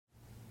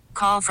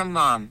Call from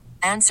mom.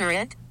 Answer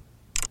it.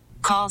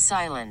 Call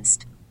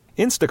silenced.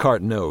 Instacart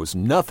knows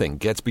nothing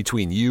gets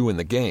between you and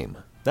the game.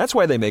 That's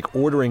why they make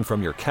ordering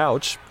from your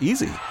couch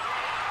easy.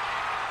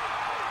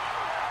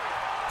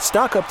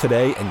 Stock up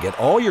today and get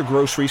all your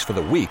groceries for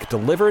the week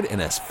delivered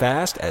in as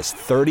fast as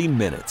 30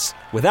 minutes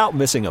without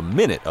missing a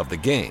minute of the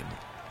game.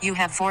 You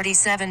have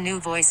 47 new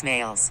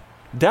voicemails.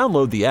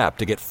 Download the app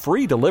to get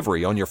free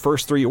delivery on your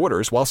first 3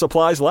 orders while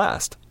supplies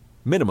last.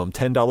 Minimum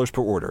 $10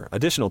 per order.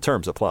 Additional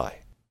terms apply.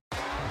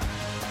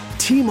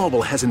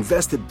 T-Mobile has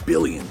invested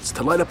billions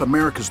to light up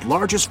America's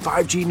largest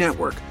 5G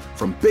network,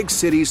 from big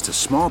cities to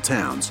small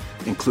towns,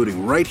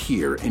 including right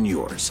here in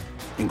yours.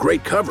 And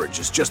great coverage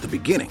is just the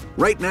beginning.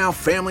 Right now,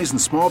 families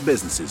and small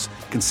businesses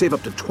can save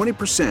up to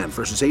 20%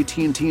 versus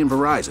AT&T and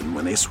Verizon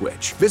when they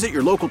switch. Visit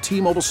your local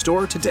T-Mobile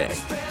store today.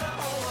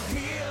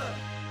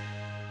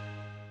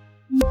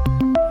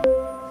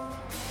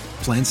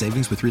 Plan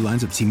savings with 3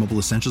 lines of T-Mobile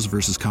Essentials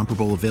versus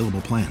comparable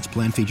available plans.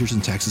 Plan features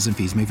and taxes and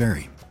fees may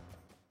vary.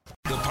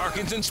 The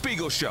Parkinson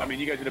Spiegel Show. I mean,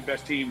 you guys are the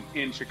best team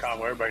in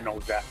Chicago. Everybody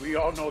knows that. We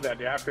all know that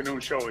the afternoon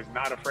show is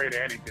not afraid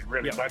of anything,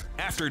 really. Yeah. But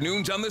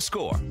Afternoons on the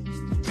Score.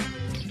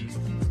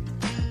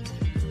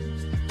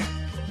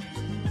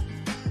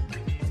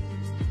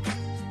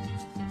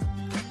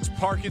 It's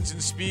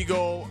Parkinson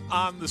Spiegel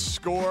on the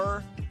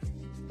Score.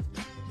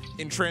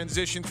 In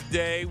transition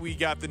today, we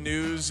got the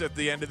news at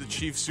the end of the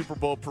Chiefs Super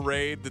Bowl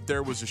parade that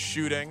there was a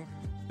shooting.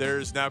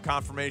 There's now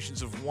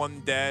confirmations of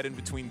 1 dead and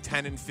between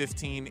 10 and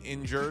 15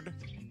 injured.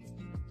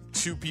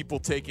 2 people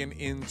taken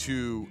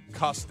into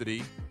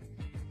custody.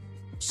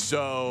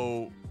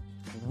 So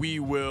we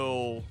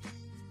will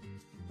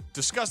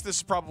discuss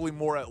this probably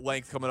more at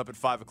length coming up at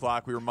 5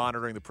 o'clock. We were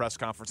monitoring the press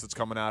conference that's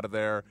coming out of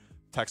there,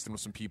 texting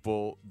with some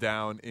people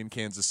down in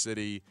Kansas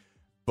City.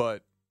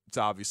 But it's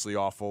obviously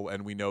awful,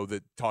 and we know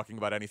that talking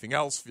about anything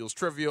else feels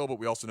trivial, but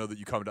we also know that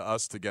you come to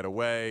us to get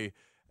away.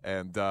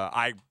 And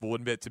I will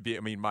admit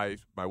my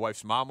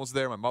wife's mom was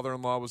there. My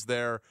mother-in-law was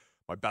there.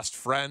 My best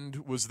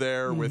friend was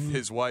there with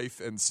his wife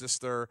and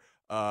sister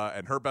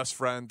and her best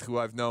friend, who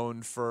I've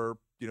known for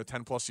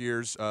 10-plus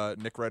years,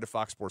 Nick Wright of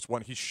Fox Sports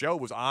 1. His show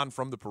was on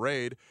from the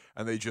parade,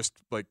 and they just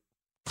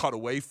cut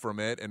away from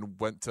it and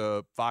went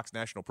to Fox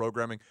National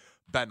Programming.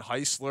 Ben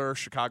Heisler,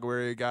 Chicago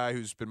area guy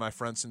who's been my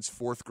friend since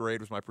 4th grade,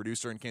 was my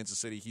producer in Kansas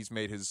City. He's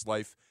made his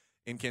life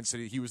in Kansas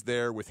City. He was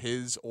there with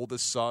his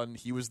oldest son.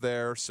 He was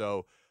there.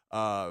 So,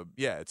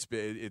 it's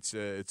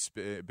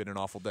been an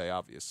awful day,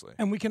 obviously.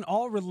 And we can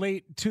all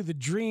relate to the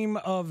dream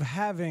of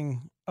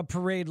having a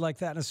parade like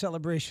that and a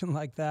celebration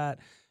like that,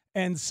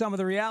 and some of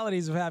the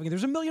realities of having it.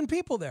 There's 1 million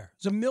people there.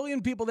 There's 1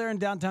 million people there in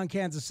downtown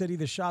Kansas City.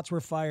 The shots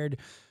were fired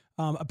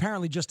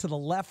apparently just to the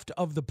left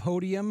of the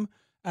podium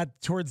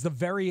towards the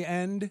very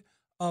end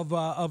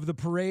of the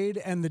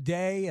parade and the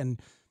day. And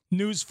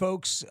news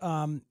folks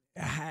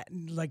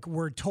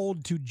were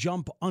told to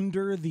jump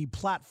under the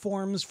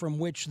platforms from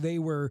which they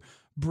were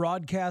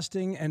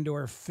broadcasting and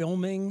or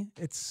filming.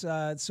 It's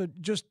so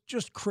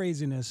just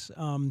craziness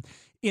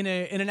in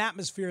an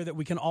atmosphere that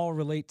we can all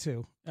relate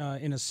to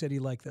in a city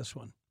like this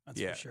one.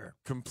 That's for sure.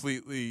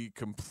 Completely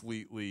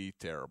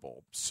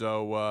terrible.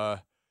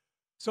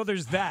 So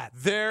there's that.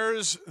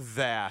 There's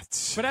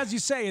that. But as you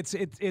say,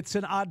 it's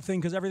an odd thing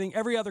because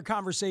every other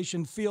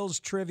conversation feels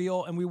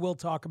trivial, and we will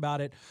talk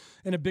about it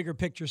in a bigger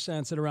picture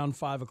sense at around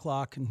 5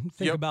 o'clock and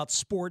think about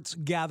sports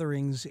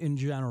gatherings in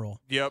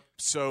general. Yep.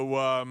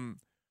 So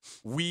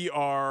we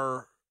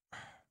are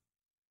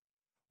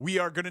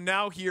going to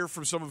now hear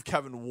from some of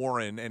Kevin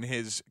Warren and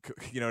his,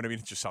 you know what I mean?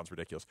 It just sounds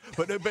ridiculous.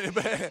 But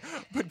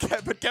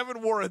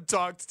Kevin Warren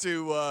talked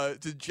to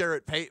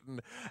Jarrett Payton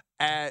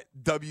at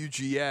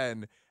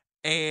WGN.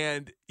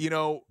 And,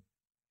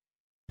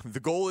 the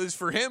goal is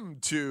for him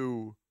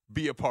to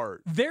be a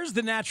part. There's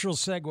the natural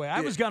segue. I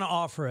was going to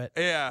offer it.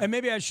 Yeah. And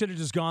maybe I should have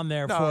just gone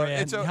there for you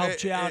and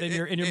helped you out in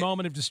your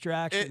moment of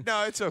distraction.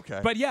 No, it's okay.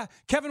 But, yeah,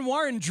 Kevin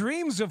Warren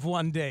dreams of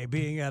one day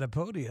being at a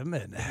podium.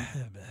 And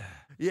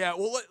yeah,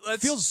 well,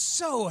 let's... Feels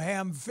so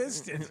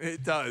ham-fisted.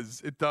 It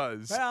does.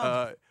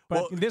 Well,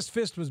 but this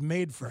fist was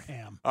made for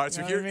ham. All right,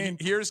 so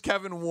here's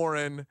Kevin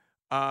Warren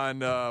on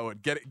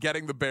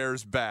getting the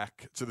Bears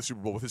back to the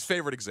Super Bowl with his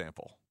favorite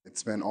example.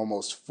 It's been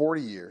almost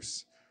 40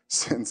 years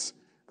since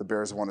the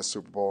Bears won a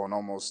Super Bowl and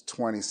almost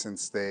 20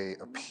 since they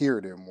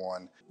appeared in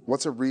one.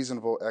 What's a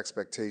reasonable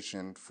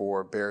expectation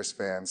for Bears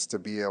fans to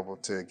be able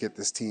to get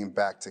this team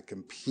back to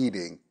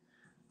competing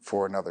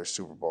for another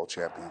Super Bowl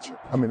championship?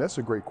 I mean, that's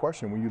a great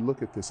question when you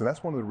look at this, and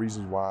that's one of the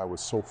reasons why I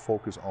was so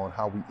focused on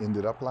how we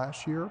ended up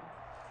last year,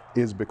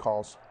 is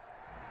because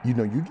you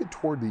get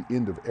toward the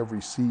end of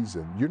every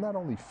season, you're not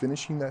only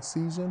finishing that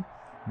season,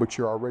 but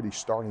you're already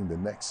starting the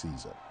next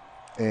season.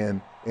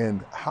 And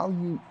how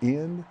you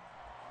end,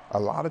 a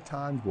lot of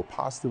times will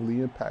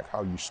positively impact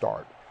how you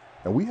start.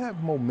 And we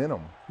have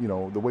momentum,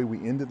 the way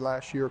we ended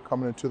last year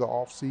coming into the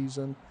off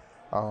season.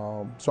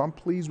 So I'm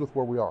pleased with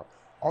where we are.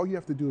 All you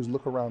have to do is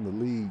look around the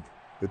league,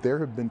 that there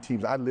have been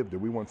teams, I lived it,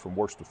 we went from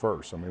worst to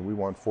first. I mean, we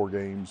won 4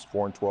 games,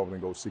 4-12, and then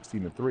go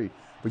 16-3.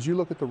 But you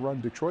look at the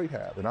run Detroit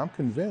had, and I'm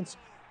convinced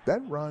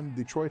that run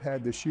Detroit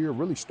had this year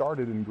really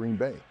started in Green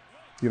Bay.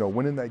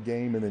 Winning that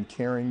game and then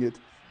carrying it,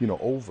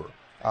 over.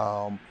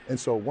 And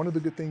so one of the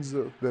good things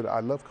that I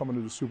love coming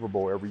to the Super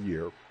Bowl every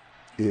year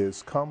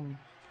is come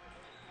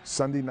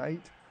Sunday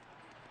night,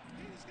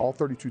 all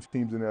 32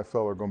 teams in the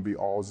NFL are going to be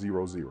all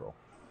 0-0.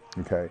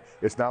 Okay?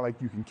 It's not like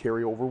you can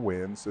carry over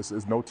wins.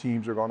 No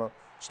teams are going to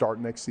start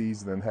next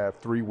season and have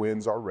 3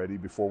 wins already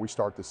before we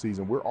start the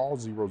season. We're all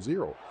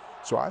 0-0.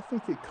 So I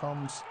think it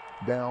comes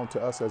down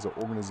to us as an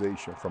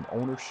organization, from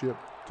ownership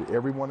to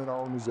everyone in our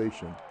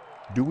organization.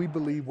 Do we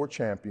believe we're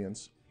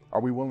champions?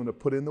 Are we willing to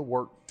put in the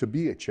work to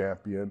be a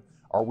champion?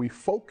 Are we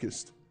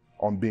focused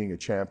on being a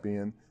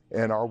champion?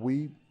 And are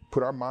we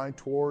put our mind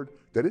toward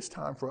that it's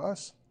time for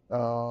us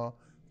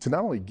to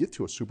not only get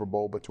to a Super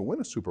Bowl, but to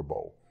win a Super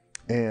Bowl?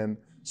 And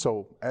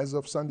so as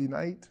of Sunday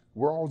night,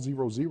 we're all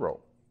 0-0.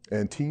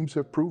 And teams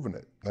have proven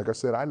it. Like I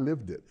said, I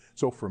lived it.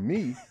 So for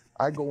me,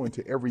 I go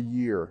into every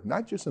year,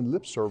 not just in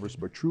lip service,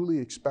 but truly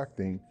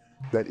expecting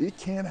that it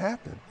can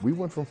happen. We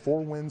went from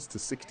 4 wins to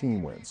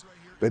 16 wins,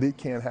 that it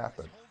can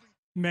happen.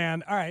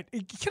 Man, all right.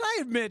 Can I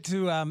admit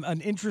to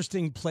an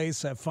interesting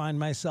place I find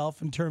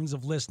myself in terms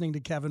of listening to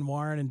Kevin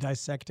Warren and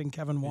dissecting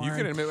Kevin Warren? You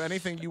can admit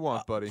anything you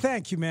want, buddy.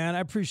 Thank you, man. I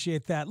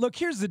appreciate that. Look,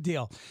 here's the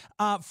deal.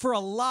 For a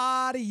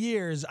lot of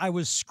years, I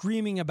was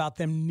screaming about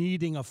them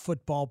needing a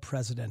football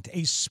president,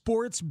 a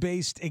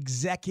sports-based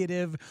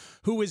executive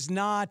who is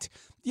not,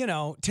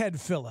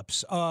 Ted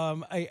Phillips,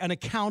 an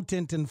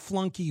accountant and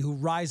flunky who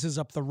rises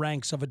up the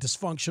ranks of a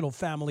dysfunctional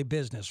family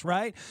business,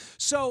 right?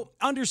 So,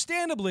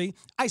 understandably,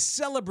 I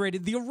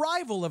celebrated the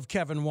arrival of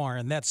Kevin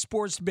Warren, that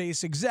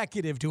sports-based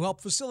executive, to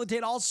help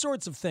facilitate all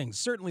sorts of things,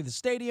 certainly the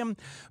stadium,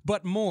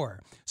 but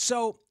more.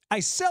 So I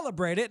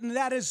celebrate it, and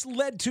that has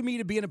led to me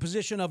to be in a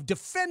position of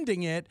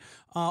defending it,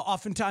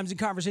 oftentimes in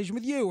conversation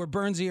with you or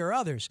Bernsey or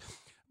others.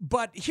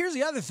 But here's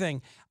the other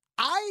thing.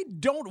 I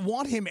don't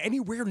want him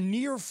anywhere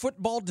near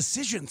football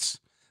decisions.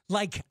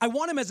 Like, I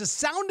want him as a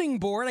sounding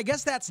board. I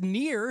guess that's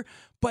near.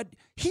 But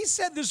he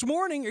said this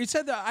morning,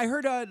 I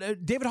heard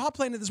David Haw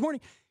playing it this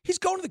morning, he's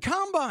going to the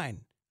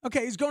Combine.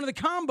 Okay, he's going to the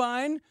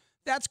Combine.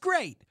 That's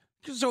great.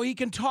 So he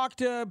can talk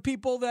to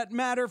people that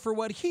matter for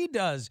what he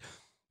does.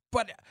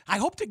 But I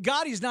hope to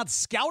God he's not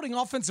scouting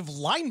offensive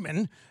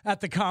linemen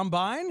at the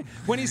Combine.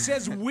 When he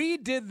says we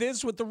did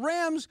this with the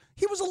Rams,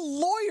 he was a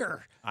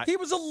lawyer. He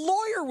was a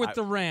lawyer with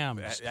the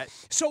Rams.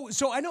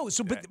 So I know.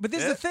 So but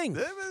this is the thing.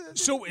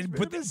 So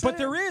but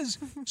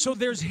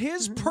there's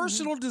his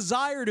personal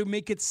desire to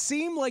make it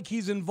seem like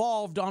he's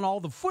involved on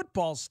all the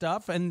football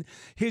stuff and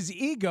his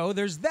ego.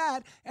 There's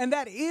that, and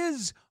that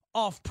is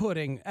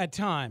off-putting at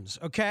times.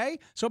 Okay,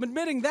 so I'm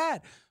admitting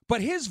that. But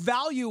his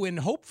value in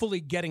hopefully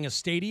getting a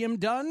stadium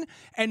done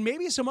and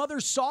maybe some other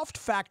soft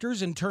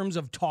factors in terms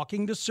of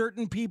talking to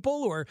certain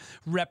people or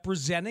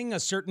representing a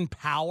certain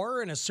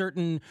power and a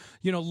certain,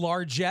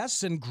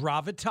 largesse and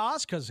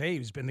gravitas, because, hey,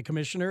 he's been the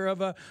commissioner of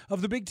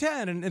the Big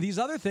Ten and these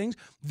other things.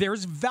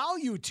 There's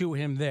value to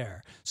him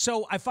there.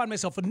 So I find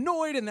myself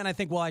annoyed, and then I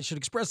think, well, I should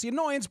express the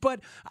annoyance, but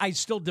I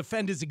still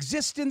defend his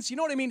existence. You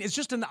know what I mean? It's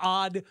just an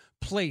odd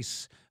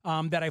place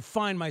that I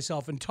find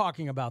myself in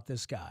talking about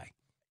this guy.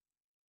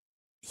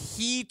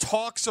 He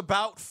talks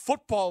about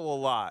football a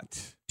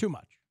lot. Too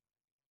much.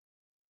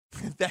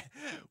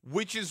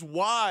 Which is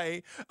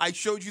why I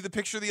showed you the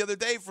picture the other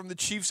day from the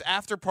Chiefs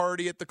after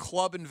party at the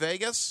club in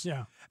Vegas.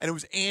 Yeah. And it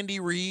was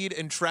Andy Reid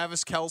and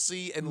Travis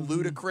Kelce and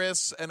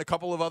Ludacris and a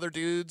couple of other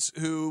dudes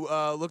who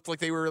looked like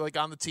they were like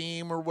on the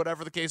team or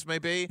whatever the case may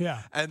be.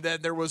 Yeah. And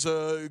then there was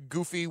a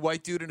goofy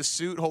white dude in a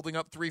suit holding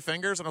up 3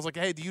 fingers. And I was like,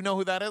 hey, do you know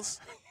who that is?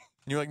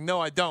 And you're like, no,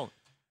 I don't.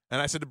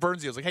 And I said to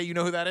Bernsey, I was like, hey, you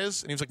know who that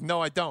is? And he was like,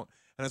 no, I don't.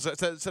 And I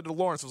said to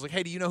Lawrence, I was like,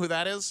 hey, do you know who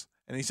that is?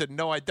 And he said,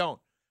 no, I don't.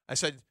 I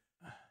said,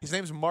 his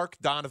name's Mark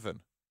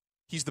Donovan.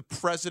 He's the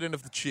president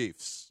of the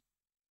Chiefs.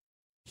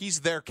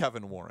 He's their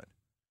Kevin Warren.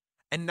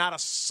 And not a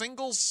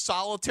single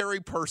solitary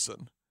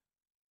person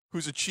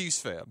who's a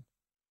Chiefs fan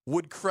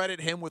would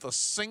credit him with a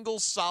single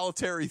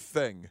solitary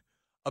thing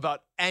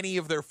about any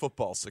of their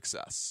football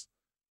success.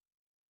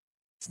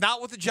 It's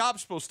not what the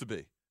job's supposed to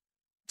be.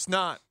 It's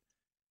not.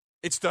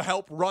 It's to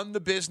help run the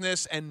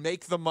business and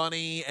make the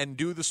money and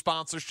do the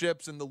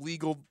sponsorships and the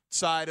legal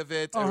side of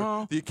it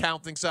or the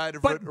accounting side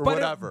of it or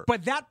whatever.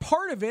 But that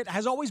part of it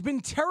has always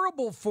been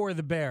terrible for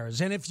the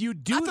Bears. And if you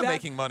do not the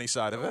making money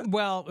side of it.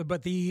 Well,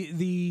 but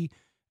a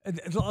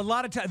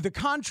lot of times the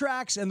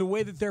contracts and the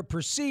way that they're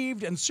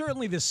perceived, and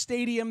certainly the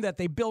stadium that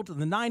they built in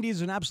the 90s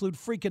is an absolute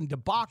freaking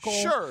debacle.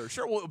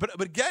 Sure. Well, but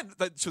again,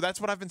 so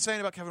that's what I've been saying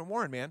about Kevin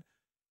Warren, man.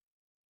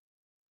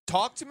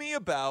 Talk to me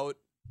about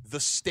the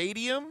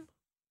stadium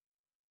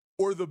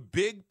or the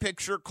big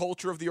picture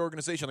culture of the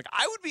organization. Like,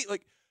 I would be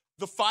like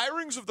the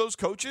firings of those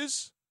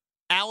coaches,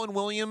 Alan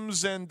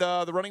Williams and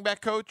the running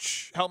back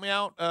coach. Help me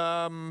out.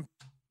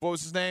 What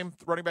was his name?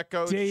 The running back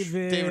coach,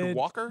 David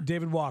Walker.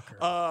 David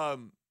Walker.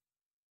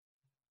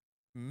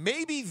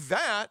 Maybe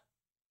that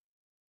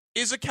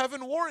is a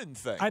Kevin Warren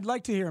thing. I'd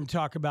like to hear him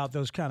talk about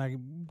those kind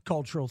of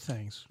cultural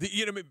things.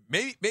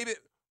 Maybe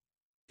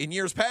in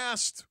years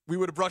past, we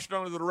would have brushed it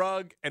under the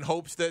rug and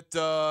hoped that,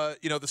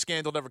 the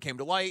scandal never came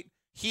to light.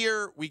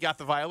 Here, we got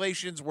the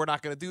violations. We're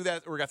not going to do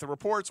that. We got the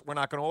reports. We're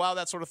not going to allow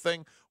that sort of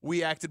thing.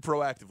 We acted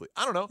proactively.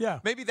 I don't know. Yeah.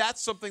 Maybe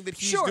that's something that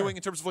he's doing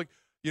in terms of,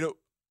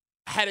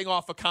 heading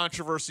off a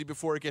controversy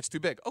before it gets too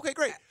big. Okay,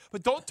 great.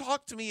 But don't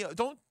talk to me.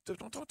 Don't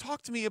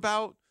talk to me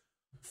about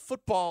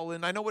football,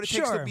 and I know what it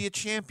takes to be a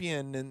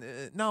champion. And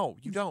no,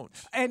 you don't.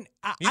 And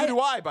neither do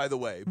I, by the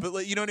way.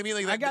 But you know what I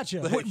mean? I got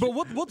you. But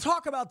we'll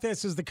talk about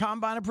this as the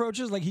combine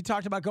approaches. Like he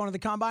talked about going to the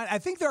combine. I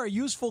think there are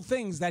useful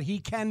things that he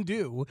can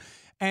do,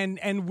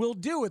 and will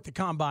do at the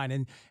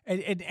combine,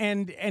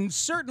 and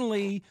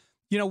certainly.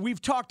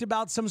 We've talked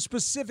about some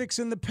specifics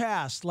in the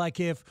past, like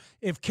if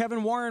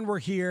Kevin Warren were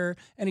here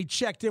and he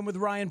checked in with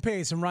Ryan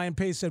Pace and Ryan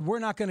Pace said, we're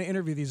not going to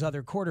interview these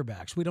other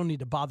quarterbacks. We don't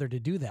need to bother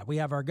to do that. We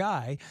have our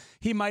guy.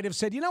 He might have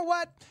said, you know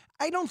what?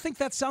 I don't think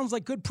that sounds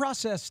like good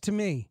process to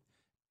me.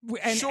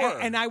 And, sure.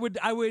 And I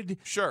would,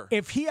 sure.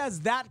 If he has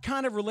that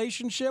kind of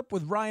relationship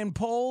with Ryan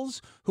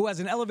Poles, who has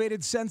an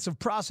elevated sense of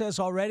process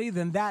already,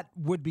 then that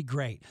would be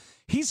great.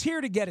 He's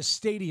here to get a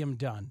stadium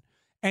done.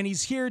 And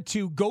he's here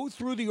to go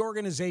through the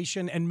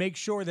organization and make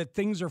sure that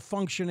things are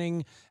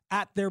functioning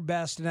at their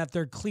best and at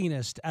their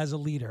cleanest as a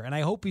leader. And I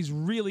hope he's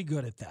really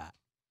good at that.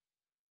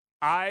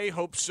 I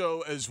hope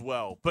so as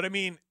well. But, I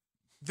mean,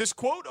 this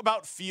quote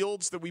about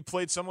Fields that we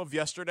played some of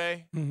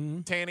yesterday,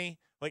 Tanny,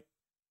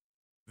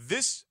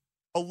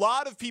 a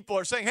lot of people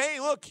are saying, hey,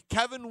 look,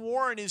 Kevin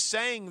Warren is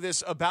saying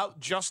this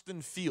about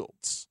Justin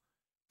Fields.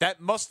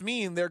 That must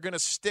mean they're going to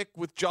stick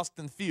with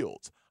Justin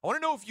Fields. I want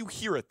to know if you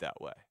hear it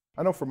that way.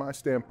 I know from my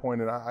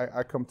standpoint, and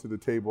I come to the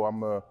table,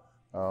 I'm a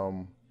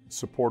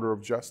supporter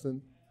of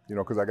Justin,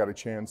 because I got a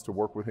chance to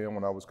work with him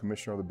when I was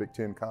commissioner of the Big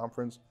Ten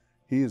Conference.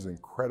 He is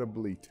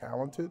incredibly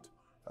talented.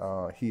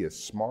 He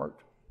is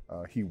smart.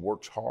 He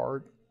works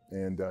hard,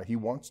 and he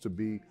wants to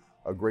be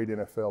a great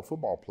NFL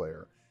football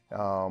player.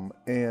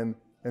 And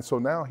so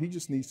now he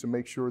just needs to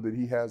make sure that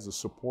he has the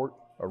support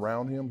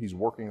around him. He's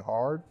working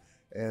hard.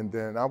 And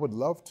then I would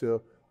love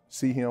to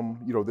see him,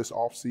 this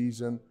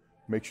offseason,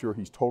 make sure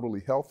he's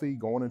totally healthy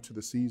going into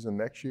the season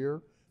next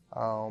year.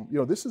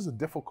 This is a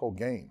difficult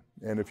game.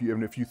 And if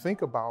you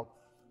think about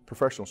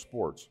professional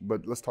sports,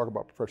 but let's talk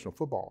about professional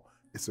football,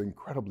 it's an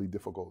incredibly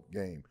difficult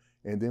game.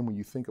 And then when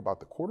you think about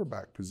the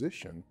quarterback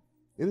position,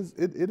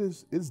 it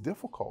is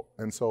difficult.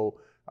 And so,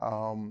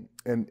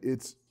 and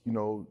it's,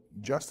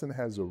 Justin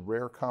has a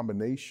rare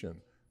combination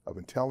of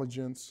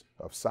intelligence,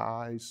 of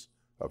size,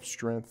 of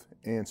strength,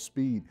 and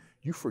speed.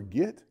 You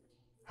forget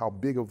how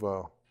big of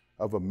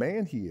a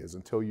man he is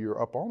until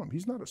you're up on him.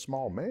 He's not a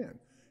small man.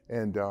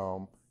 And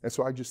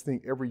so I just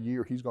think every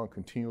year he's going to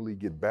continually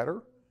get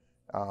better.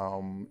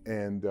 So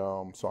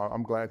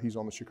I'm glad he's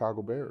on the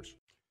Chicago Bears.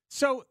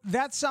 So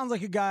that sounds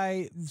like a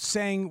guy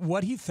saying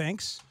what he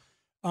thinks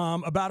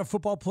about a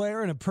football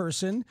player and a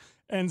person,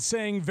 and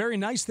saying very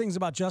nice things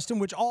about Justin,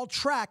 which all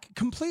track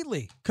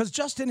completely, because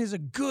Justin is a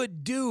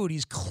good dude.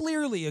 He's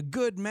clearly a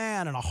good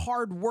man and a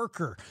hard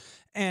worker.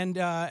 And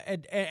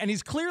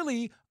he's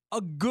clearly a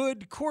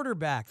good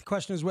quarterback. The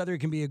question is whether he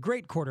can be a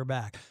great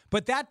quarterback.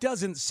 But that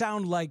doesn't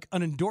sound like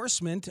an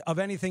endorsement of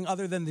anything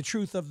other than the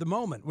truth of the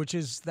moment, which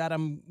is that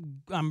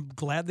I'm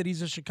glad that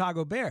he's a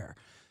Chicago Bear.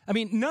 I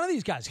mean, none of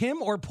these guys,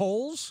 him or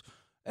Poles,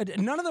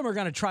 none of them are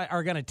going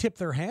to tip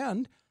their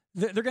hand.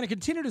 They're going to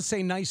continue to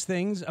say nice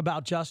things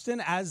about Justin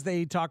as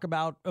they talk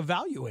about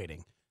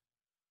evaluating.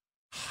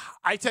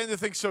 I tend to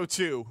think so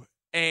too.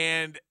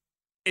 And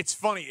it's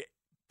funny.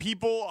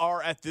 People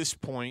are at this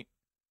point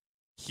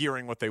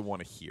hearing what they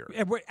want to hear.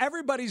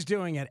 Everybody's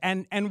doing it,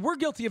 and we're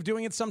guilty of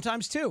doing it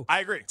sometimes too.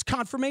 I agree. It's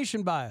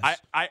confirmation bias.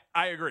 I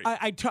agree.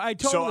 I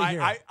totally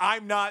hear it.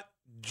 I'm not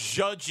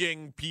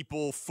judging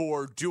people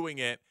for doing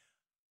it.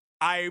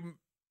 I'm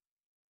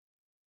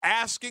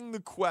asking the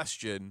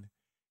question,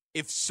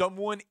 if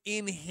someone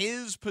in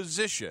his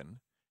position,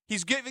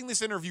 he's giving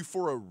this interview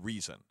for a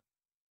reason.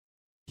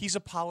 He's a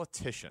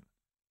politician.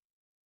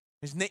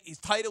 His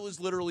title is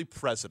literally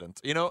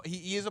president.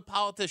 He is a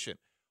politician.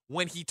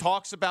 When he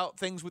talks about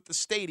things with the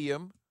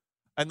stadium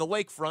and the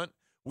lakefront,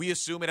 we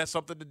assume it has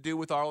something to do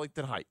with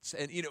Arlington Heights.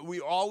 And, we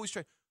always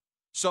try.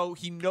 So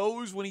he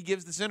knows when he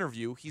gives this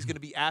interview, he's going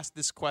to be asked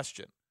this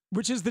question.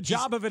 Which is the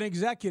job of an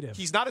executive.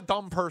 He's not a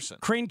dumb person.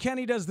 Crane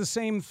Kenny does the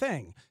same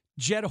thing.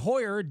 Jed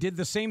Hoyer did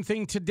the same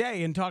thing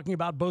today in talking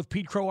about both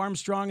Pete Crow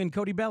Armstrong and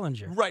Cody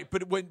Bellinger. Right,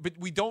 but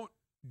we don't,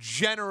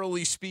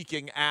 generally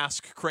speaking,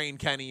 ask Crane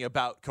Kenny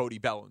about Cody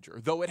Bellinger,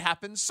 though it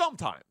happens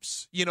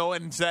sometimes,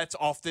 and that's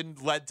often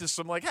led to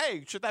some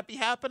hey, should that be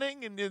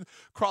happening? And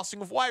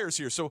crossing of wires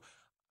here. So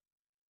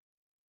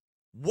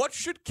what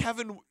should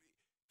Kevin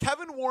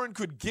Warren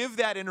could give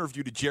that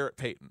interview to Jarrett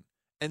Payton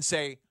and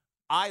say,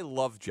 I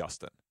love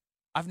Justin.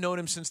 I've known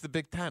him since the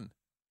Big Ten.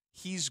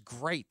 He's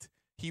great.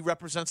 He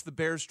represents the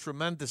Bears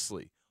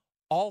tremendously.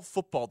 All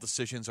football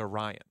decisions are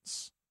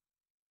Ryan's.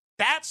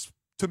 That's,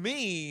 to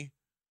me,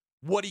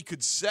 what he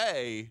could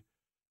say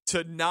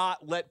to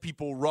not let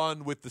people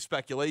run with the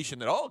speculation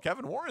that, oh,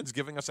 Kevin Warren's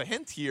giving us a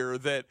hint here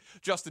that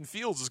Justin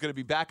Fields is going to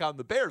be back on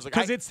the Bears.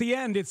 Because it's the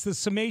end. It's the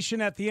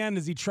summation at the end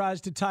as he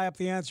tries to tie up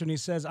the answer, and he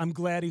says, I'm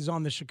glad he's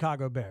on the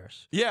Chicago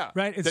Bears. Yeah.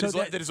 Right? And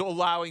That is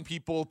allowing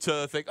people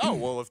to think, oh,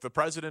 well, if the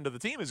president of the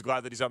team is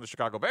glad that he's on the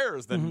Chicago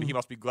Bears, then he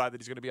must be glad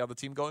that he's going to be on the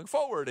team going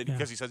forward. And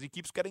because he says he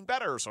keeps getting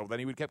better, so then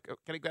he would keep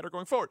getting better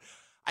going forward.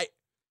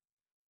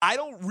 I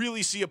don't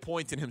really see a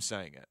point in him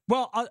saying it.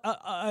 Well,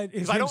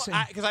 because I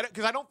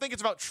don't think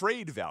it's about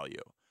trade value.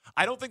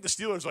 I don't think the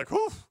Steelers are like,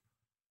 whew,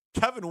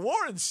 Kevin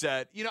Warren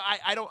said.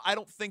 I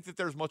don't think that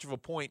there's much of a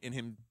point in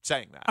him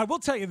saying that. I will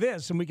tell you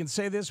this, and we can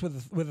say this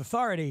with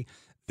authority,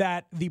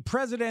 that the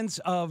presidents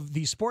of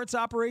the sports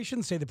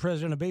operations, say the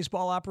president of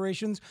baseball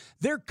operations,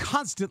 they're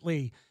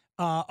constantly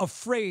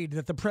afraid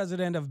that the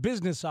president of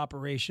business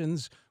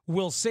operations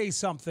will say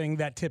something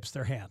that tips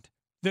their hand.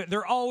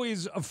 They're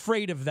always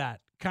afraid of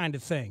that kind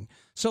of thing.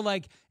 So,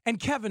 and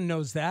Kevin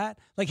knows that.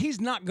 He's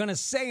not going to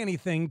say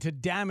anything to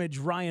damage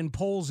Ryan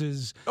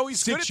Poles'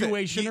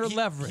 situation or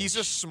leverage. He's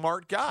a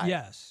smart guy.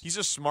 Yes. He's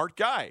a smart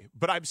guy.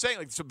 But I'm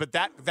saying, but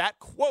that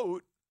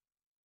quote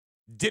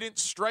didn't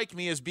strike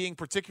me as being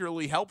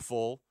particularly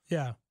helpful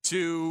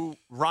to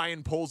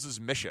Ryan Poles'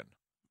 mission.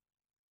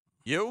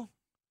 You?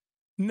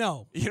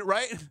 No.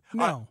 Right?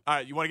 No. All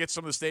right. You want to get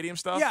some of the stadium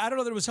stuff? Yeah, I don't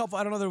know that it was helpful.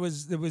 I don't know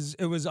that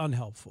it was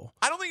unhelpful.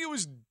 I don't think it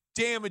was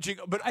damaging,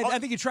 but I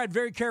think he tried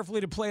very carefully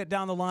to play it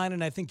down the line,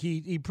 and I think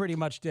he pretty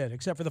much did,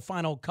 except for the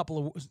final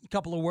couple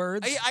of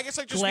words. I guess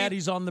I just glad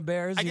he's on the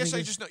Bears. I guess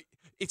I just know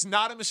it's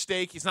not a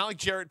mistake. It's not like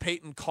Jarrett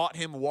Payton caught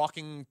him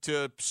walking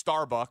to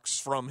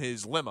Starbucks from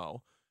his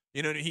limo.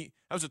 That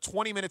was a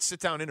 20-minute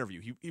sit-down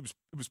interview. It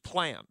was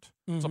planned.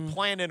 It's a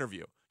planned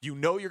interview. You're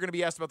going to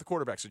be asked about the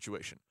quarterback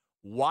situation.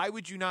 Why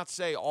would you not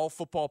say all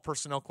football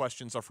personnel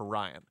questions are for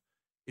Ryan?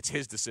 It's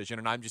his decision,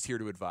 and I'm just here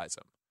to advise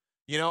him.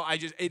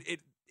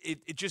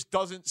 It just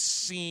doesn't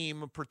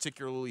seem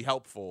particularly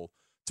helpful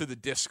to the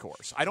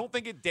discourse. I don't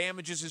think it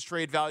damages his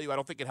trade value. I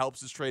don't think it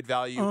helps his trade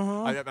value.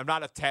 I'm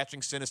not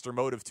attaching sinister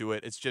motive to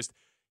it. It's just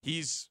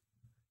he's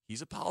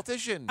a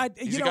politician.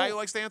 He's a guy who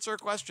likes to answer a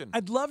question.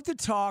 I'd love to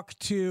talk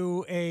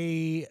to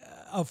a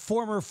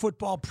former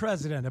football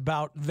president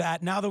about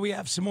that now that we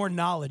have some more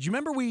knowledge. You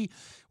remember we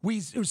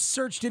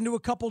searched into a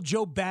couple.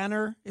 Joe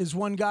Banner is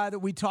one guy that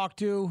we talked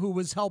to who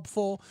was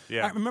helpful.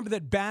 Yeah. I remember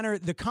that Banner,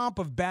 the comp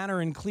of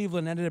Banner in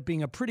Cleveland ended up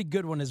being a pretty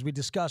good one as we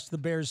discussed the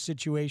Bears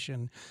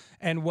situation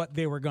and what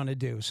they were going to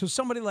do. So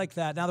somebody like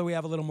that, now that we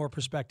have a little more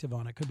perspective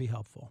on it, could be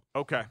helpful.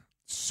 Okay.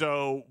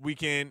 So we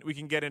can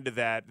get into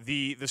that.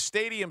 The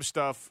stadium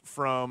stuff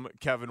from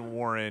Kevin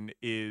Warren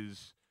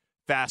is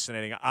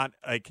fascinating.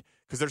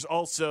 Because there's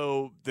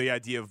also the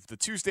idea of the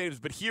two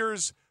stadiums, but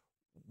here's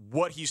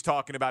what he's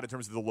talking about in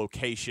terms of the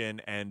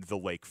location and the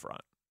lakefront.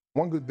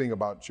 One good thing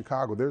about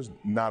Chicago, there's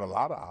not a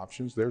lot of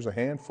options. There's a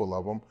handful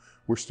of them.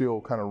 We're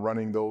still kind of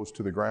running those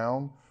to the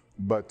ground.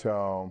 But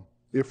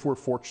if we're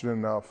fortunate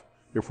enough,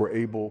 if we're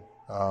able,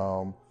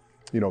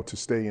 to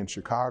stay in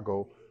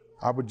Chicago,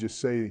 I would just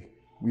say,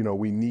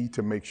 we need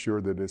to make sure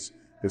that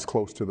it's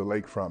close to the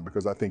lakefront,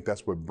 because I think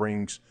that's what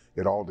brings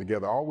it all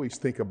together. I always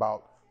think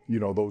about,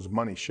 those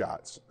money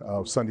shots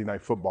of Sunday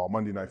night football,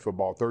 Monday night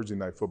football, Thursday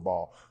night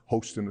football,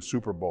 hosting the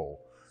Super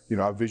Bowl.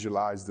 I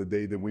visualize the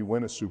day that we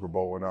win a Super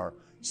Bowl in our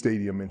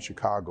stadium in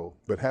Chicago.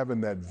 But having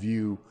that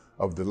view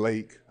of the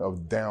lake,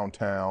 of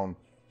downtown,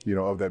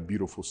 of that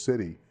beautiful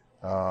city,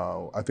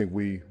 I think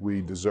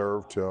we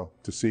deserve to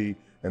see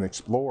and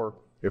explore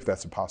if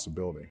that's a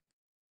possibility.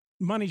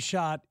 Money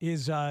shot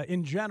is,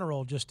 in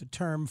general, just a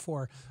term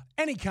for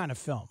any kind of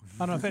film.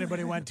 I don't know if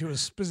anybody went to a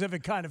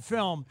specific kind of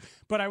film,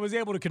 but I was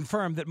able to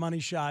confirm that money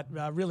shot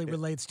really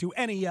relates to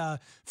any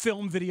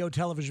film, video,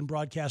 television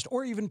broadcast,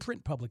 or even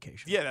print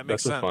publication. Yeah, that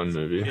makes sense. That's a fun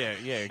movie.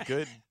 Yeah,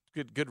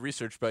 good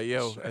research by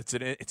you. It's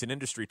an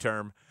industry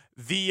term.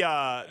 The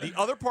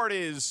other part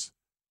is,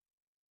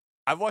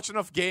 I've watched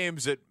enough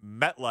games at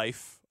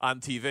MetLife on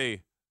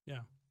TV. Yeah,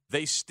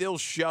 they still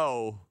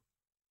show,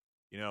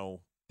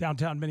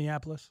 downtown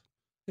Minneapolis.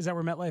 Is that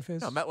where MetLife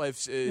is? No,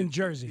 MetLife's in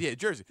Jersey. Yeah,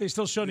 Jersey. They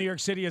still show New York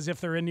City as if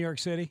they're in New York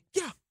City?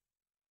 Yeah.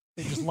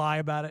 They just lie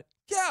about it?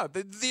 Yeah,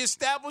 the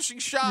establishing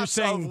shots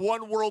of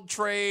One World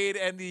Trade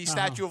and the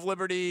Statue of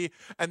Liberty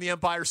and the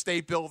Empire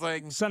State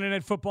Building. Sunday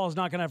Night Football is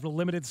not going to have to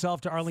limit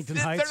itself to Arlington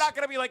Heights. They're not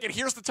going to be like, and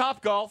here's the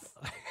Topgolf.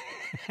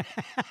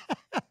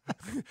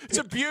 It's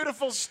a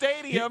beautiful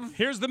stadium.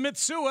 Here's the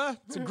Mitsuwa.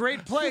 It's a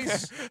great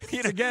place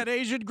to get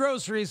Asian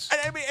groceries.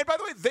 And by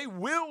the way, they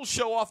will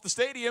show off the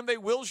stadium. They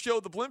will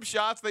show the blimp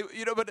shots. But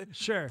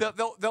sure,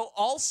 they'll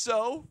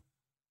also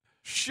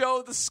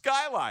show the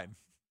skyline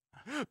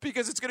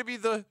because it's going to be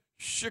the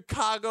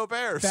Chicago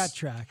Bears. That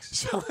tracks.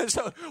 So it's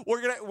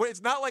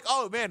not like,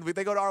 oh man,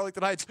 they go to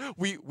Arlington Heights.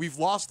 We've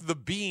lost the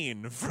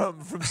bean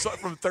from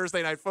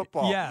Thursday Night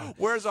Football. Yeah.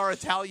 Where's our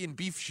Italian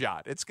beef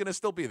shot? It's going to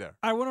still be there.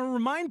 I want to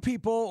remind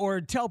people,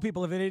 or tell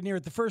people if they didn't hear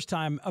it the first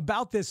time,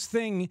 about this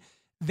thing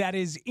that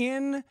is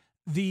in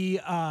the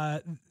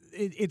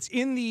it's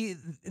in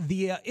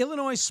the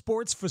Illinois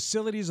Sports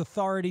Facilities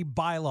Authority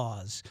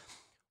bylaws,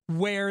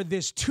 where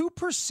this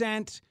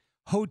 2%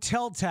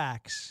 hotel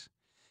tax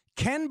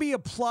can be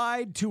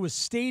applied to a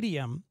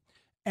stadium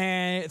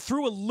and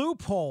through a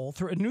loophole,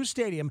 through a new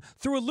stadium,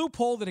 through a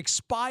loophole that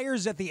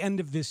expires at the end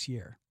of this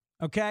year.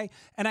 Okay?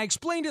 And I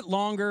explained it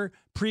longer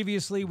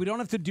previously. We don't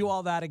have to do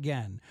all that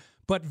again.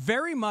 But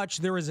very much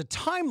there is a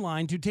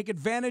timeline to take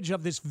advantage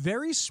of this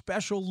very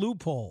special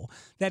loophole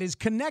that is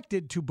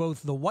connected to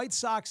both the White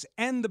Sox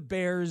and the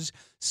Bears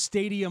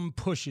stadium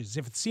pushes.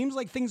 If it seems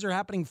like things are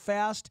happening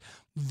fast,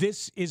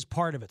 this is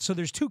part of it. So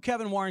there's two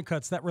Kevin Warren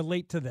cuts that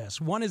relate to this.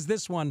 One is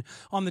this one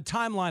on the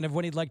timeline of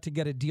when he'd like to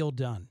get a deal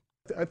done.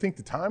 I think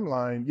the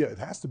timeline, it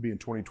has to be in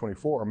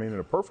 2024. I mean, in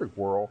a perfect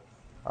world,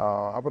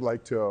 I would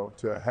like to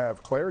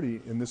have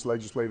clarity in this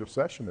legislative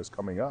session that's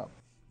coming up.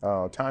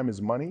 Time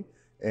is money,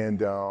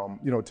 and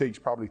it takes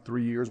probably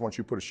 3 years once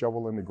you put a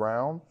shovel in the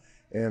ground.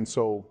 And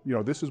so,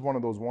 this is one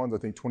of those ones. I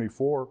think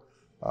 24,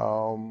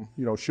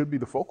 should be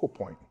the focal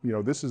point.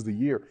 This is the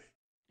year.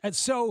 And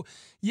so,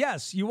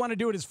 yes, you want to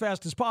do it as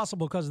fast as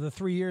possible because of the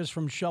 3 years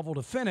from shovel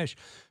to finish,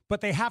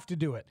 but they have to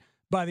do it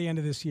by the end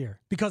of this year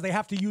because they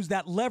have to use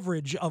that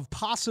leverage of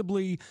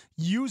possibly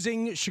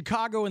using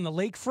Chicago in the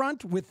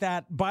lakefront with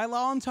that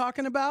bylaw I'm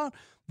talking about.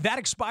 That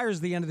expires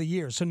the end of the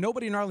year. So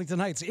nobody in Arlington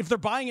Heights, if they're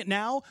buying it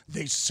now,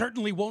 they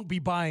certainly won't be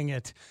buying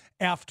it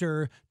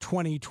after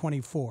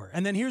 2024.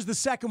 And then here's the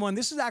second one.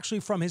 This is actually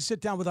from his sit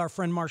down with our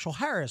friend Marshall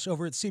Harris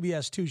over at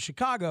CBS 2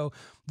 Chicago.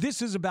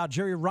 This is about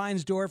Jerry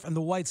Reinsdorf and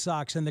the White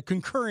Sox and the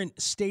concurrent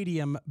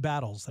stadium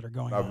battles that are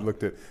going on. I've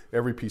looked at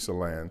every piece of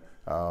land,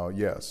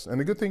 yes. And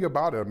the good thing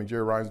about it,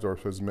 Jerry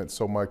Reinsdorf has meant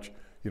so much,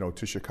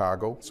 to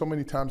Chicago. So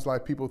many times,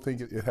 people think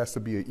it has to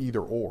be an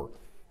either or.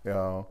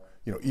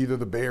 Either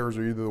the Bears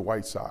or either the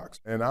White Sox.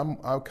 And I'm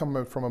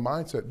coming from a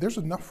mindset, there's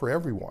enough for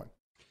everyone.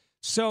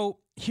 So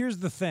here's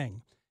the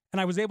thing,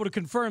 and I was able to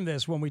confirm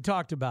this when we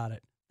talked about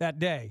it that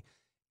day.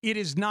 It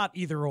is not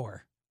either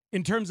or.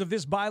 In terms of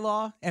this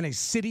bylaw and a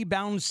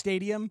city-bound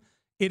stadium,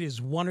 it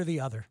is one or the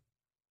other.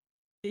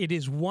 It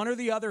is one or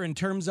the other in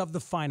terms of the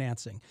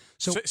financing.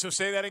 So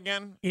say that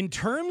again? In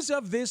terms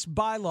of this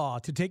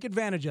bylaw to take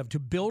advantage of, to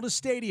build a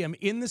stadium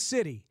in the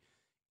city,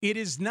 it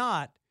is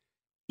not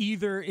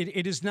either,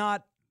 it is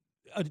not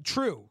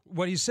true,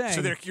 what he's saying.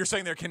 So you're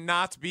saying there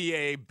cannot be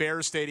a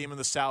Bears stadium in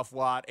the South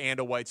Lot and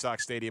a White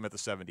Sox stadium at the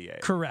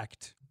 78?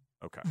 Correct.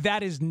 Okay.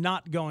 That is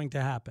not going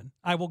to happen.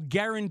 I will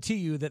guarantee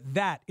you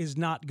that is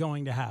not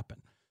going to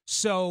happen.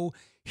 So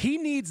he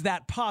needs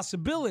that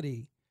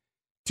possibility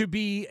to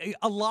be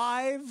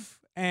alive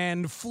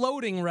and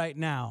floating right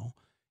now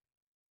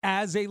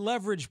as a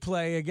leverage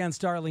play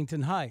against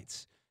Arlington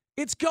Heights.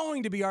 It's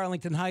going to be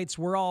Arlington Heights.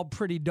 We're all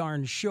pretty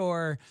darn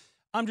sure.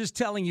 I'm just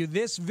telling you,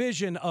 this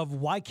vision of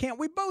why can't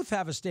we both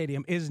have a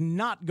stadium is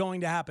not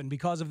going to happen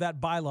because of that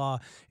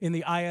bylaw in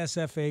the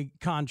ISFA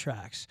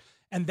contracts.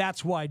 And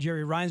that's why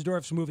Jerry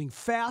Reinsdorf's moving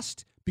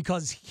fast,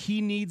 because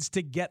he needs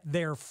to get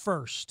there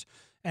first.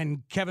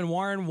 And Kevin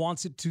Warren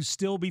wants it to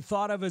still be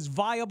thought of as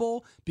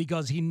viable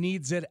because he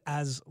needs it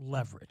as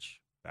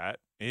leverage. That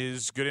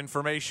is good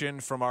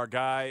information from our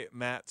guy,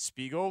 Matt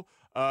Spiegel.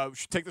 We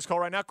should take this call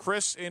right now.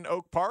 Chris in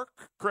Oak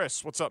Park.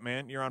 Chris, what's up,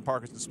 man? You're on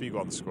Parkins and Spiegel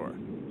on the Score.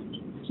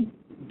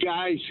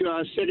 Guys,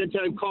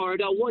 second-time caller. I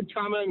got one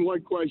comment and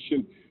one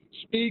question.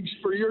 Speaks,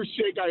 for your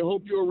sake, I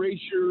hope you erase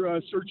your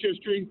search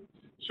history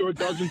so it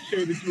doesn't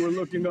say that you were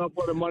looking up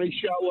what a money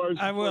shot was.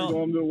 I will.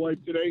 Home to the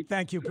wife today.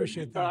 Thank you.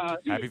 Appreciate that.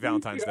 Happy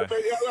Valentine's Day.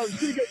 I was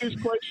thinking this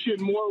question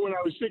more when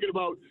I was thinking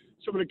about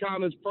some of the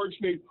comments Parks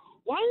made.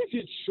 Why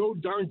is it so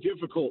darn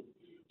difficult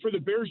for the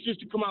Bears just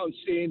to come out and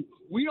saying,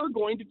 we are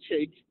going to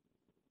take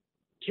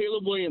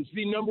Caleb Williams,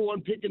 the number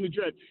one pick in the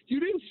draft? You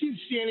didn't see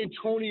San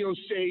Antonio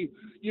say,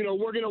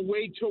 we're going to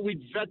wait till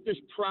we vet this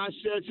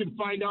process and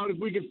find out if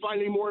we can find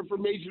any more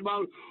information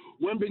about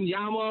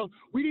Wembanyama.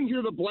 We didn't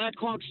hear the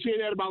Blackhawks say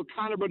that about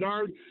Connor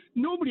Bedard.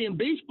 Nobody in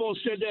baseball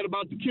said that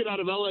about the kid out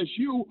of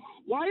LSU.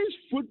 Why is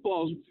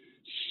football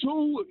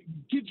so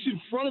gets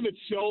in front of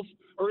itself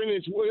or in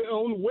its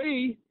own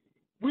way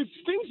with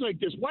things like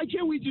this? Why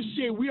can't we just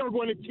say we are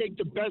going to take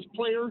the best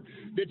player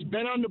that's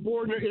been on the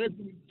board?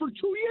 And for 2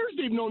 years,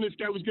 they've known this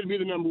guy was going to be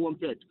the number one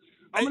pick.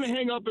 I'm going to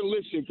hang up and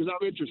listen because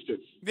I'm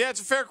interested. Yeah,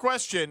 it's a fair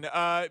question.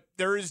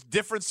 There is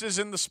differences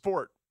in the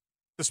sports.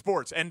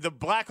 And the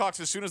Blackhawks,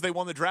 as soon as they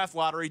won the draft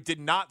lottery, did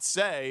not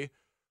say,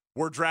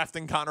 we're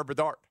drafting Connor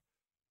Bedard.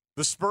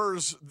 The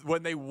Spurs,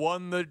 when they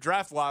won the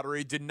draft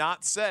lottery, did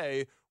not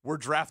say, we're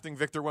drafting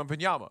Victor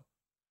Wembanyama.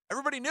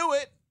 Everybody knew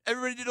it.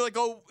 Everybody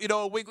did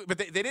a wink, but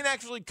they didn't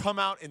actually come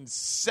out and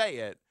say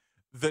it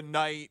the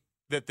night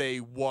that they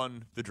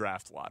won the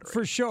draft lottery.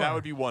 For sure. That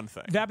would be one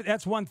thing.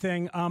 That's one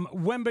thing.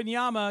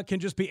 Wembanyama can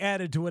just be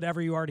added to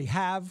whatever you already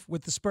have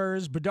with the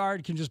Spurs.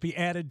 Bedard can just be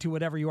added to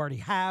whatever you already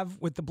have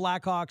with the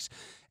Blackhawks.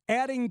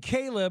 Adding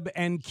Caleb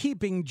and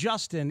keeping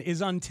Justin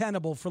is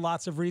untenable for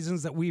lots of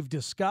reasons that we've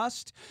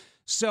discussed.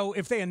 So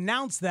if they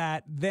announce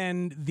that,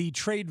 then the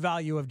trade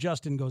value of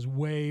Justin goes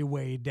way,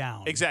 way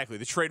down. Exactly.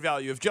 The trade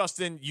value of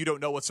Justin, you don't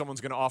know what someone's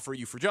going to offer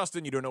you for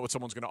Justin. You don't know what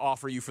someone's going to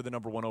offer you for the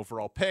number 1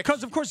 overall pick.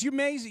 Because, of course, you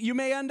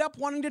may end up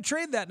wanting to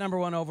trade that number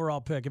 1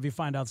 overall pick if you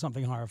find out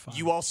something horrifying.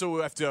 You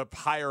also have to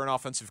hire an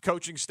offensive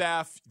coaching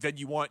staff. Then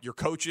you want your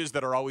coaches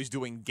that are always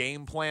doing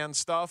game plan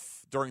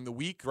stuff during the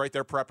week, right?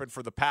 They're prepping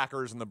for the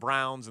Packers and the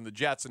Browns and the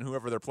Jets and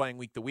whoever they're playing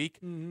week to week.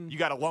 Mm-hmm. You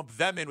got to lump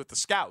them in with the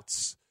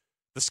scouts.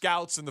 The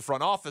scouts in the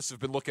front office have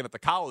been looking at the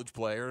college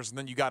players, and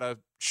then you got to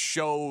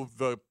show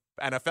the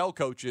NFL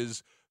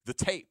coaches the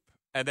tape,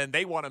 and then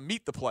they want to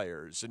meet the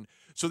players. And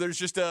so there's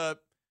just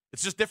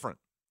it's just different.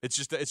 It's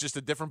just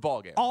a different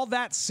ballgame. All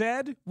that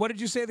said, what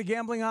did you say the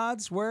gambling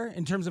odds were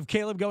in terms of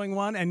Caleb going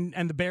 1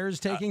 and the Bears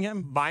taking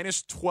him?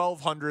 Minus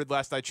 1,200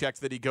 last I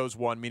checked that he goes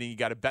 1, meaning you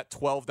got to bet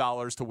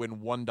 $12 to win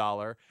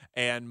 $1,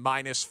 and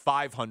minus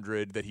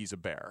 500 that he's a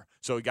Bear.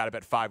 So you got to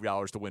bet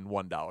 $5 to win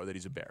 $1 that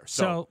he's a Bear.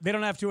 So they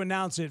don't have to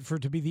announce it for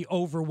it to be the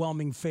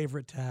overwhelming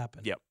favorite to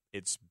happen. Yep.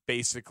 It's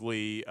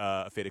basically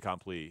a fait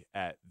accompli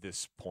at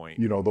this point.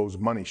 You know, those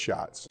money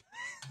shots.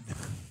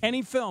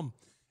 Any film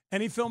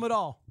at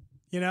all,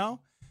 you know?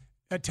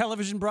 A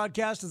television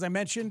broadcast, as I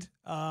mentioned,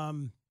 a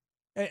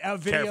video.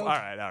 Careful. All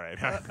right.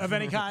 Of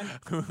any kind.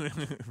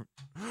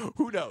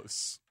 Who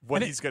knows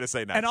what he's going to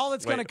say next? And all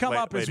that's going to come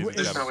up is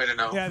there's no way to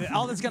know. Yeah,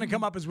 all that's going to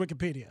come up is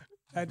Wikipedia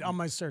on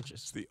my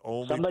searches. It's the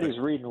only Somebody's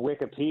reading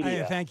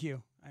Wikipedia. Thank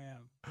you. I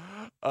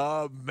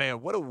am.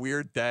 Man, what a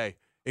weird day.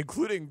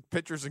 Including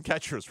pitchers and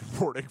catchers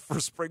reporting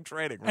for spring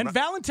training. And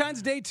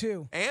Valentine's Day,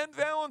 too. And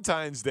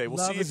Valentine's Day.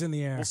 Love is in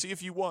the air. We'll see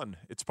if you won.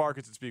 It's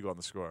Parkins and Spiegel on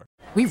The Score.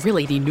 We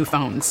really need new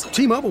phones.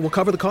 T-Mobile will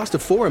cover the cost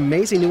of 4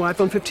 amazing new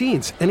iPhone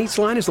 15s, and each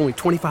line is only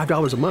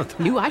 $25 a month.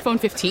 New iPhone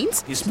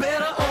 15s? It's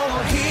better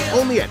over here.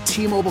 Only at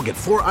T-Mobile, get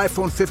 4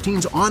 iPhone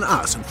 15s on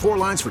us and 4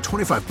 lines for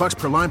 $25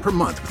 per line per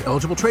month with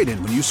eligible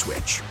trade-in when you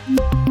switch.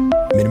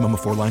 Minimum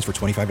of 4 lines for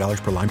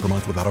 $25 per line per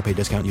month with autopay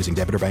discount using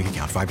debit or bank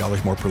account.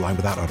 $5 more per line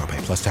without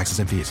autopay, plus taxes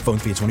and fees. Phone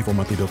fee at 24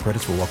 monthly bill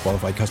credits for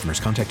well-qualified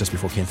customers. Contact us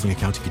before canceling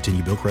account to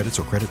continue bill credits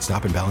or credit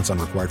stop and balance on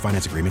required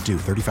finance agreement due.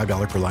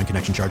 $35 per line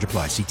connection charge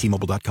applies. See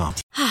T-Mobile.com.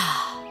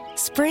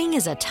 Spring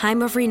is a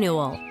time of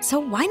renewal, so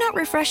why not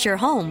refresh your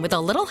home with a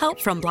little help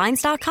from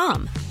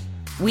Blinds.com?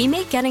 We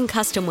make getting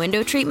custom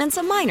window treatments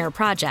a minor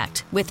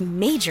project with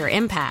major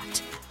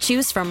impact.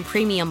 Choose from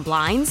premium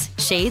blinds,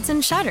 shades,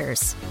 and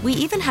shutters. We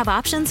even have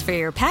options for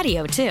your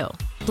patio, too.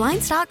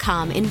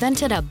 Blinds.com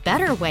invented a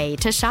better way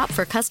to shop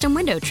for custom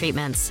window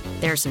treatments.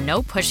 There's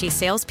no pushy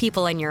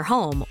salespeople in your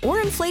home or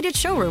inflated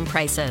showroom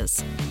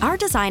prices. Our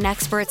design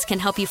experts can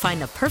help you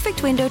find the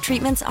perfect window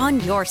treatments on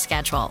your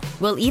schedule.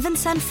 We'll even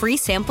send free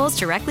samples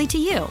directly to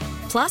you.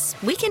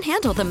 Plus, we can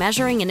handle the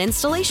measuring and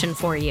installation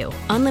for you.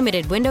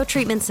 Unlimited window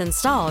treatments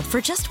installed for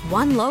just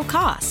one low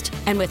cost.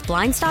 And with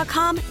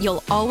Blinds.com,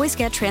 you'll always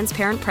get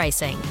transparent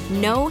pricing.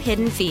 No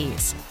hidden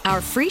fees. Our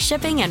free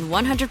shipping and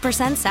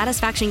 100%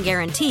 satisfaction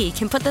guarantee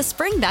can put the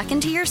spring back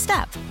into your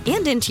step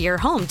and into your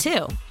home,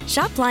 too.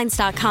 Shop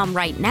Blinds.com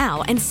right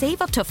now and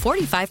save up to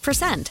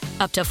 45%.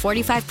 Up to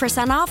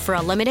 45% off for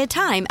a limited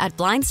time at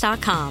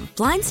Blinds.com.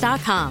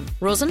 Blinds.com.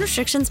 Rules and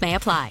restrictions may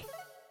apply.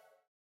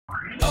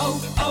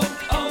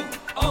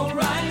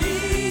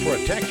 O'Reilly.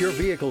 Protect your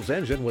vehicle's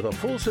engine with a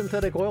full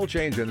synthetic oil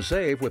change and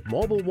save with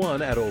Mobil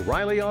 1 at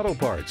O'Reilly Auto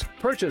Parts.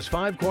 Purchase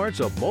 5 quarts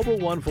of Mobil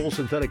 1 full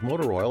synthetic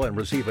motor oil and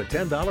receive a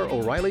 $10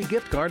 O'Reilly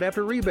gift card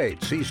after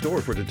rebate. See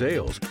store for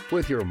details.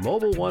 With your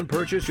Mobil 1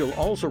 purchase, you'll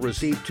also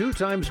receive 2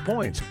 times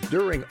points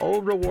during O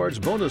Rewards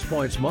Bonus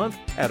Points Month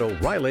at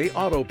O'Reilly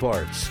Auto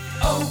Parts.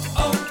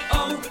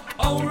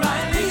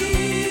 O'Reilly.